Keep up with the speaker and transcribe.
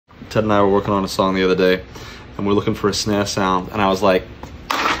Ted and I were working on a song the other day, and we're looking for a snare sound, and I was like,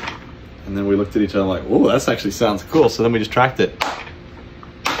 and then we looked at each other like, whoa, that actually sounds cool. So then we just tracked it.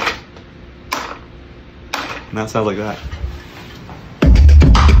 And that sounds like that.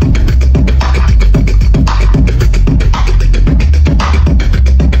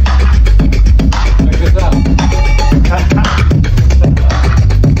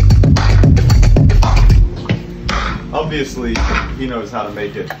 Obviously, he knows how to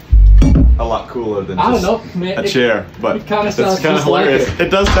make it a lot cooler than just a chair, but it's kind of hilarious. Like it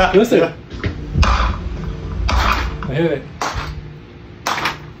does that. Listen. Yeah. I hear it.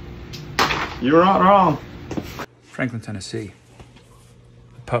 You were not wrong. Franklin, Tennessee.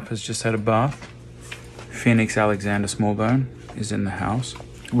 The pup has just had a bath. Phoenix Alexander Smallbone is in the house.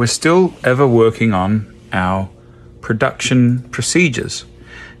 We're still ever working on our production procedures,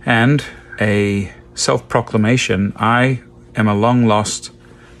 and a self-proclamation, I am a long-lost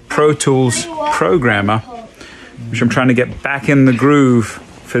Pro Tools programmer, which I'm trying to get back in the groove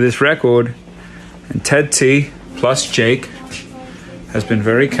for this record. And Ted T plus Jake has been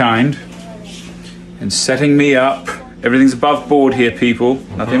very kind in setting me up. Everything's above board here, people.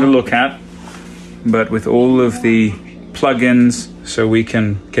 Nothing to look at, but with all of the plugins so we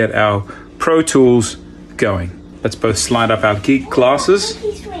can get our Pro Tools going. Let's both slide up our geek glasses.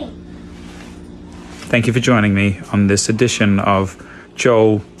 Thank you for joining me on this edition of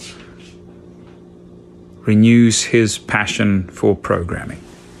Joel Renews His Passion for Programming.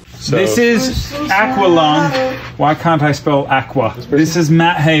 So, this is Aqualung. Why can't I spell aqua? This is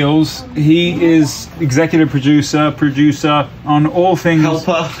Matt Hales. He is executive producer on all things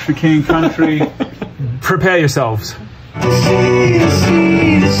for King Country. Prepare yourselves.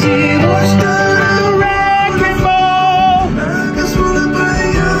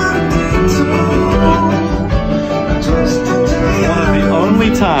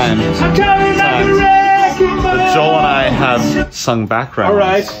 Time that Joel and I have sung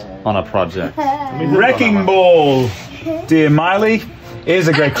backgrounds on a project. Wrecking Ball, Dear Miley, is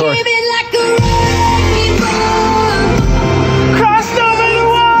a great chorus. Crossed over the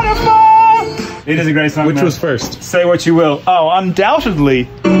waterfall. It is a great song. Which was first? Say What You Will. Oh, undoubtedly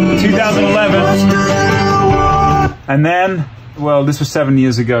 2011. And then, well, this was 7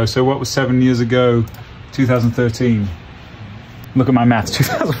 years ago. So what was 7 years ago? 2013. Look at my maths,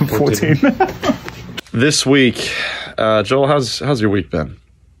 2014. This week, Joel, how's your week been?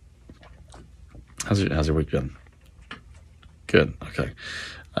 How's your week been? Good, okay.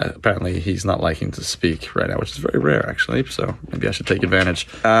 Apparently he's not liking to speak right now, which is very rare actually, so maybe I should take advantage.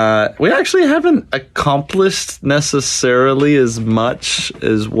 We actually haven't accomplished necessarily as much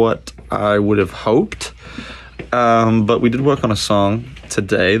as what I would have hoped, but we did work on a song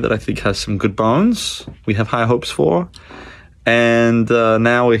today that I think has some good bones. We have high hopes for. And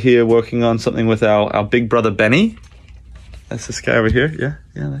now we're here working on something with our big brother Benny. That's this guy over here.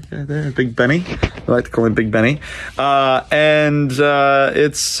 Yeah, that guy there, Big Benny. I like to call him Big Benny. And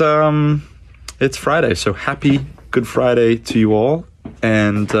it's Friday, so happy Good Friday to you all,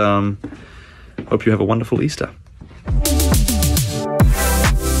 and hope you have a wonderful Easter.